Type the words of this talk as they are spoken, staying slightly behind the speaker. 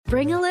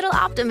Bring a little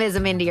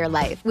optimism into your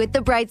life with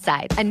The Bright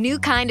Side, a new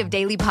kind of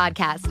daily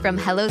podcast from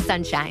Hello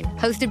Sunshine,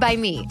 hosted by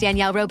me,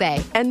 Danielle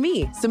Robay. And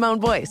me, Simone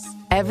Boyce.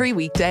 Every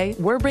weekday,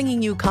 we're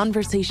bringing you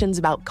conversations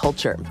about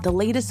culture, the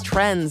latest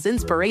trends,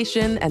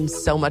 inspiration, and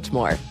so much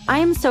more. I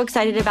am so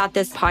excited about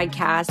this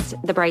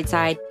podcast, The Bright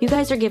Side. You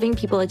guys are giving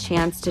people a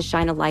chance to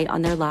shine a light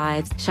on their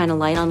lives, shine a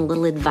light on a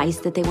little advice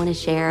that they want to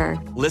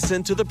share.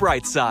 Listen to The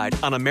Bright Side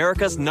on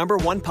America's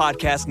 #1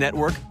 podcast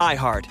network,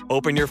 iHeart.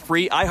 Open your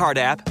free iHeart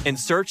app and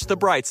search The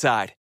Bright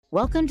Side.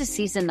 Welcome to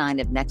Season 9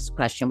 of Next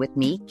Question with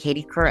me,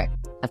 Katie Couric.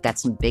 I've got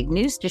some big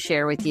news to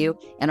share with you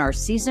in our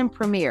season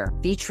premiere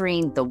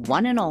featuring the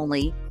one and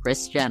only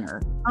Kris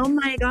Jenner. Oh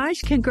my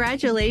gosh,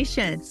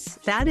 congratulations.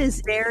 That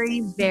is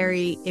very,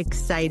 very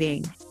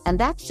exciting. And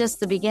that's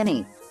just the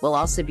beginning. We'll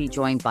also be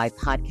joined by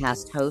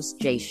podcast host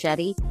Jay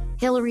Shetty,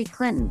 Hillary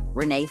Clinton,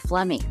 Renee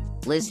Fleming,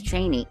 Liz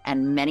Cheney,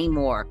 and many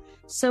more.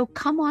 So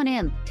come on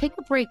in, take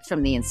a break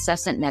from the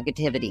incessant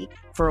negativity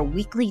for a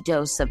weekly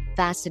dose of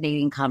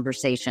fascinating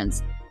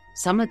conversations.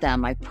 Some of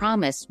them, I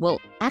promise, will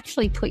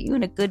actually put you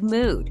in a good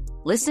mood.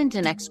 Listen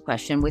to Next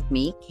Question with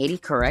me, Katie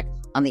Couric,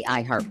 on the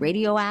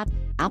iHeartRadio app,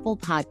 Apple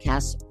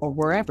Podcasts, or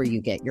wherever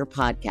you get your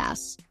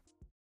podcasts.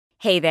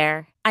 Hey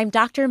there, I'm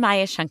Dr.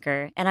 Maya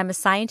Shankar, and I'm a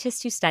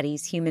scientist who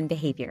studies human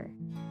behavior.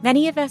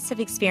 Many of us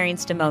have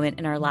experienced a moment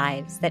in our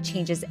lives that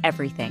changes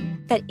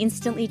everything, that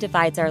instantly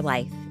divides our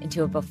life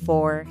into a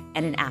before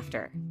and an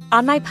after.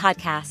 On my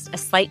podcast, A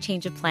Slight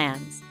Change of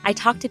Plans, I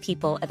talk to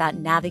people about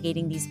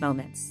navigating these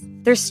moments.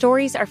 Their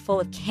stories are full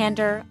of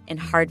candor and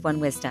hard-won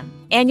wisdom.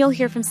 And you'll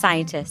hear from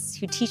scientists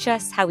who teach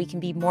us how we can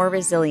be more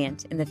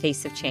resilient in the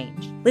face of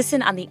change.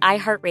 Listen on the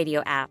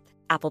iHeartRadio app,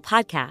 Apple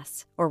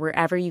Podcasts, or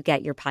wherever you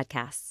get your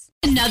podcasts.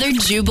 Another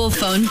Jubal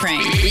phone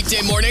prank.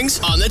 Weekday mornings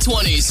on the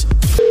 20s.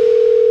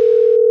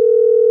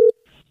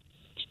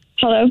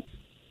 Hello?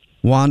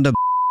 Wanda.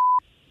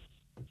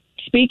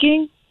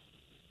 Speaking?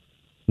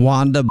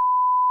 Wanda.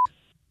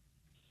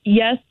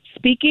 Yes,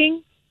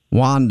 speaking?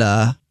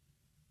 Wanda.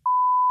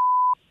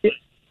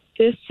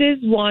 This is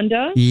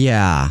Wanda.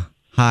 Yeah.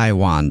 Hi,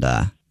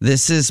 Wanda.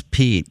 This is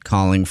Pete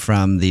calling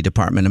from the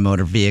Department of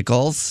Motor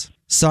Vehicles.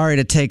 Sorry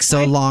to take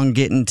so long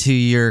getting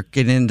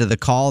into the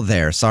call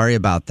there. Sorry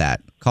about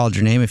that. Called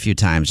your name a few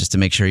times just to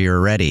make sure you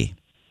were ready.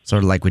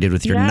 Sort of like we did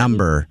with your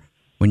number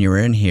when you were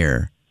in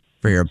here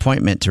for your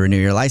appointment to renew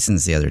your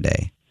license the other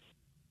day.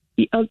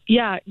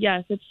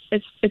 Yes,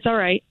 it's all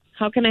right.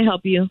 How can I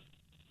help you?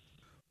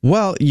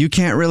 Well, you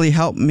can't really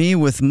help me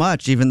with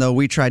much, even though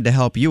we tried to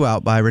help you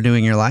out by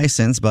renewing your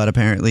license, but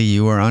apparently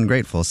you were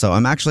ungrateful. So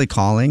I'm actually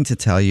calling to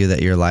tell you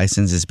that your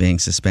license is being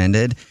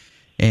suspended.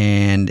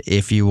 And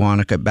if you want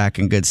to get back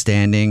in good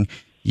standing,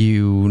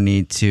 you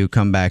need to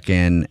come back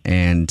in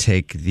and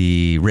take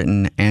the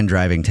written and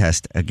driving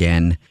test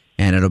again.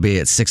 And it'll be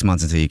at 6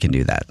 months until you can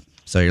do that.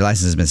 So your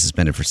license has been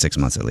suspended for 6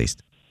 months at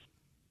least.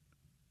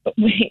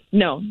 Wait,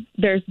 no,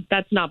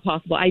 that's not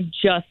possible. I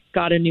just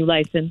got a new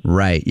license.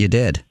 Right, you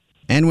did.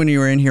 And when you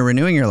were in here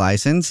renewing your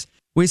license,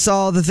 we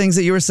saw the things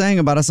that you were saying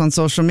about us on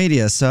social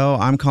media. So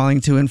I'm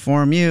calling to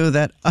inform you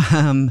that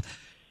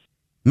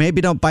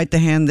maybe don't bite the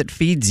hand that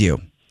feeds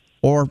you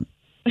or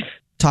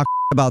talk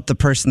about the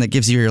person that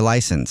gives you your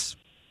license.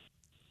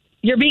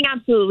 You're being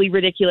absolutely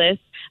ridiculous.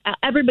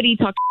 Everybody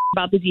talks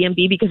about the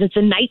DMV because it's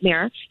a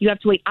nightmare. You have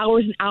to wait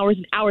hours and hours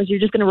and hours. You're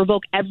just going to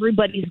revoke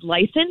everybody's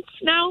license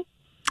now?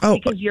 Oh,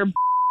 because you're...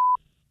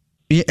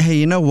 Hey,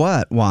 you know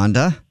what,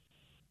 Wanda?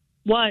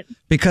 What?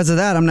 Because of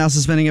that, I'm now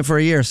suspending it for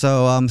a year.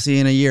 So see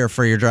you in a year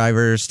for your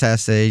driver's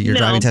test, your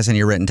driving test, and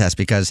your written test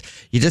because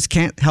you just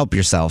can't help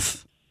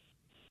yourself.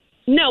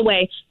 No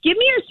way. Give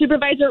me your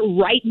supervisor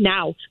right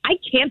now. I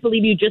can't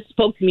believe you just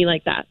spoke to me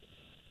like that.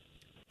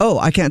 Oh,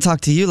 I can't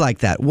talk to you like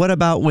that. What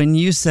about when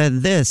you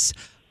said this,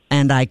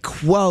 and I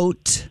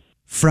quote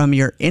from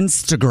your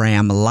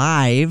Instagram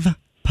live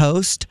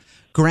post,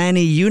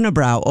 Granny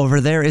Unibrow over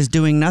there is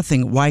doing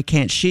nothing. Why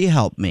can't she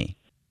help me?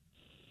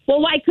 Well,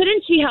 why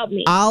couldn't she help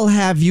me? I'll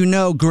have you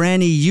know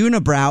Granny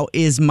Unibrow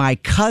is my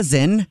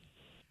cousin.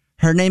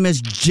 Her name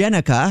is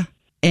Jenica,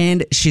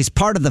 and she's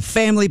part of the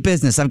family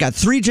business. I've got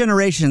 3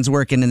 generations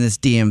working in this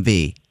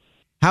DMV.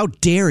 How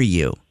dare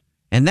you?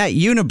 And that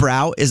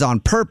unibrow is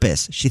on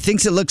purpose. She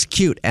thinks it looks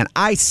cute, and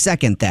I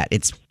second that.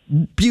 It's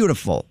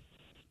beautiful.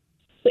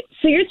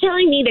 So you're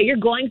telling me that you're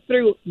going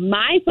through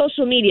my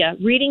social media,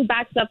 reading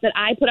back stuff that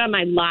I put on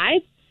my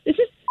live? This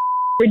is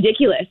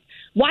ridiculous.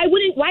 Why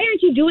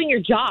aren't you doing your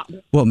job?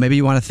 Well, maybe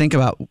you want to think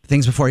about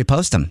things before you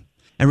post them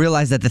and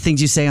realize that the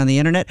things you say on the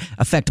internet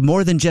affect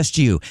more than just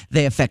you.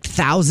 They affect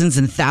thousands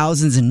and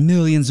thousands and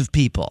millions of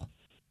people.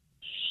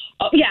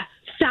 Oh, yeah.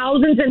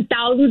 Thousands and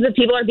thousands of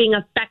people are being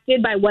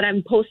affected by what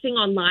I'm posting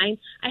online.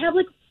 I have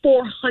like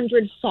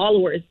 400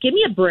 followers. Give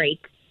me a break.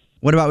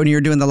 What about when you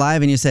were doing the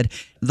live and you said,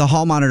 the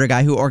hall monitor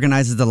guy who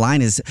organizes the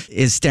line is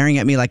staring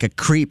at me like a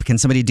creep. Can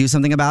somebody do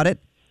something about it?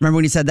 Remember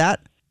when you said that?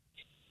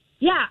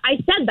 Yeah, I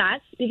said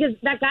that because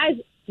that guy's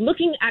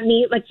looking at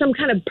me like some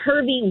kind of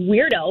pervy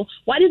weirdo.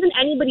 Why doesn't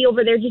anybody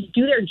over there just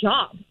do their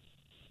job?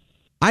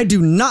 I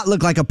do not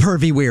look like a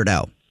pervy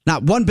weirdo.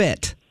 Not one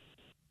bit.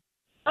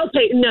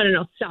 Okay,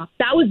 no, stop.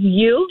 That was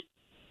you?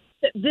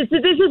 This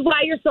is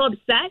why you're so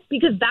upset?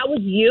 Because that was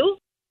you?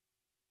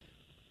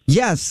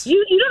 Yes.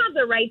 You don't have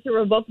the right to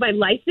revoke my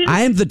license.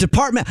 I am the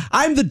department.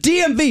 I'm the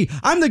DMV.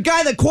 I'm the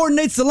guy that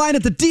coordinates the line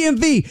at the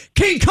DMV.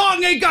 King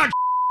Kong ain't got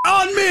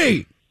on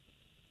me.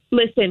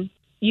 Listen,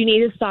 you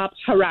need to stop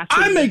harassing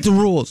I me. make the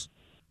rules.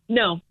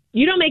 No,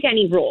 you don't make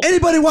any rules.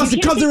 Anybody wants to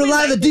come through the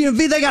line of the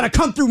DMV, they got to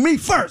come through me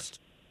first.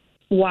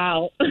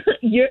 Wow.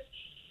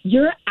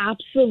 You're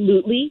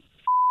absolutely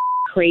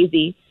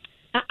crazy.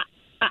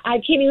 I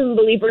can't even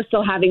believe we're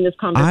still having this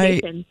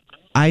conversation.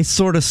 I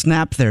sort of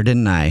snapped there,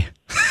 didn't I?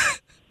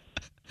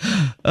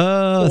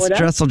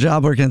 Stressful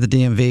job working at the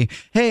DMV.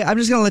 Hey, I'm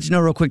just going to let you know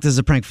real quick this is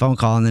a prank phone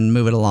call and then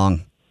move it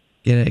along.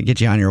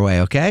 Get you on your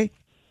way, okay?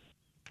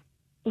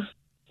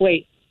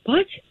 Wait,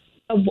 what?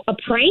 A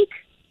prank?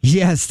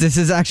 Yes, this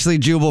is actually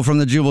Jubal from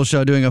the Jubal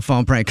Show doing a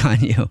phone prank on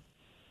you.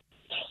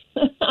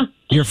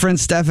 Your friend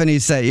Stephanie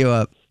set you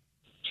up.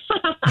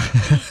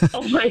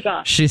 Oh my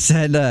gosh. She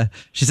said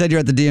you're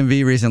at the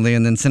DMV recently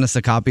and then sent us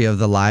a copy of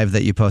the live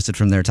that you posted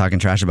from there talking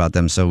trash about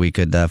them so we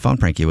could phone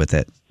prank you with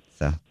it.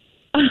 So.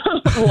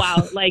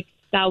 Wow, like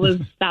that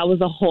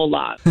was a whole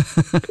lot.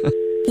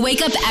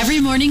 Wake up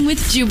every morning with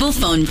Jubal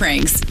phone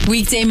pranks.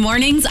 Weekday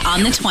mornings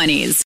on the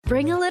 20s.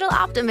 Bring a little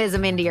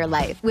optimism into your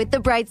life with The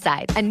Bright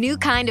Side, a new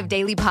kind of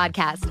daily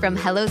podcast from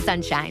Hello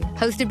Sunshine,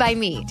 hosted by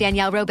me,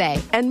 Danielle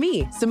Robay. And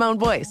me, Simone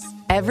Boyce.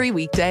 Every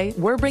weekday,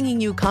 we're bringing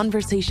you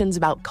conversations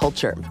about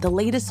culture, the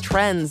latest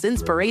trends,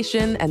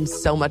 inspiration, and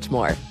so much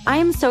more. I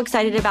am so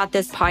excited about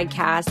this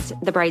podcast,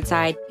 The Bright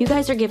Side. You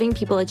guys are giving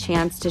people a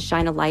chance to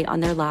shine a light on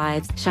their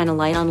lives, shine a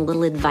light on a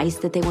little advice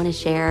that they want to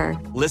share.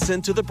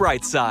 Listen to The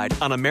Bright Side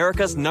on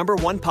America's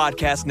 #1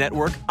 podcast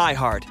network,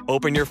 iHeart.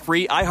 Open your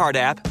free iHeart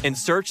app and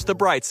search The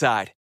Bright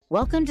Side.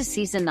 Welcome to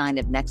Season 9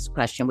 of Next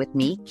Question with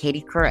me,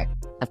 Katie Couric.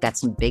 I've got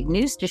some big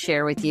news to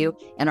share with you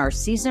in our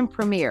season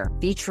premiere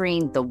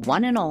featuring the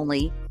one and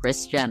only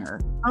Kris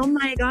Jenner. Oh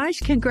my gosh,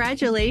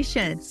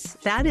 congratulations.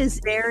 That is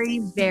very,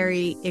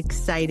 very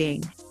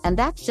exciting. And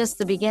that's just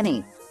the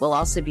beginning. We'll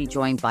also be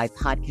joined by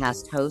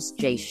podcast host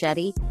Jay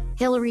Shetty,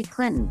 Hillary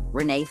Clinton,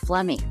 Renee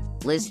Fleming,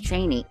 Liz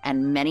Cheney,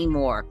 and many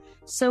more.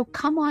 So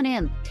come on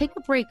in, take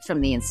a break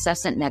from the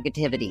incessant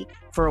negativity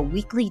for a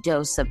weekly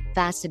dose of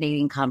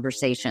fascinating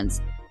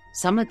conversations.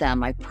 Some of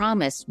them, I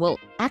promise, will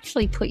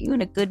actually put you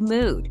in a good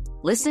mood.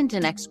 Listen to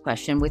Next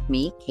Question with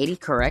me, Katie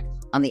Couric,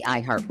 on the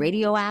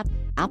iHeartRadio app,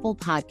 Apple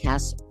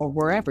Podcasts, or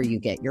wherever you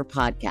get your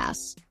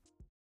podcasts.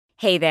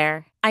 Hey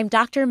there, I'm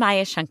Dr.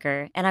 Maya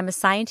Shankar, and I'm a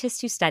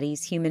scientist who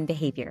studies human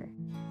behavior.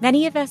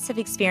 Many of us have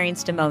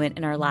experienced a moment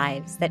in our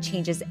lives that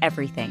changes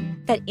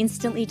everything, that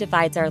instantly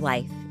divides our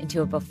life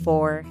into a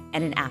before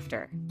and an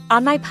after.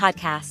 On my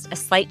podcast, A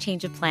Slight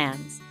Change of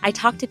Plans, I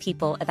talk to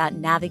people about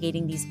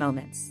navigating these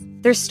moments.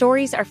 Their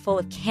stories are full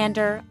of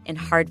candor and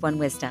hard-won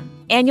wisdom.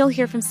 And you'll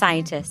hear from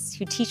scientists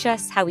who teach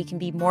us how we can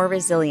be more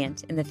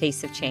resilient in the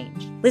face of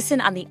change.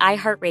 Listen on the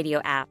iHeartRadio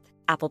app,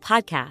 Apple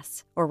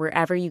Podcasts, or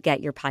wherever you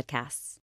get your podcasts.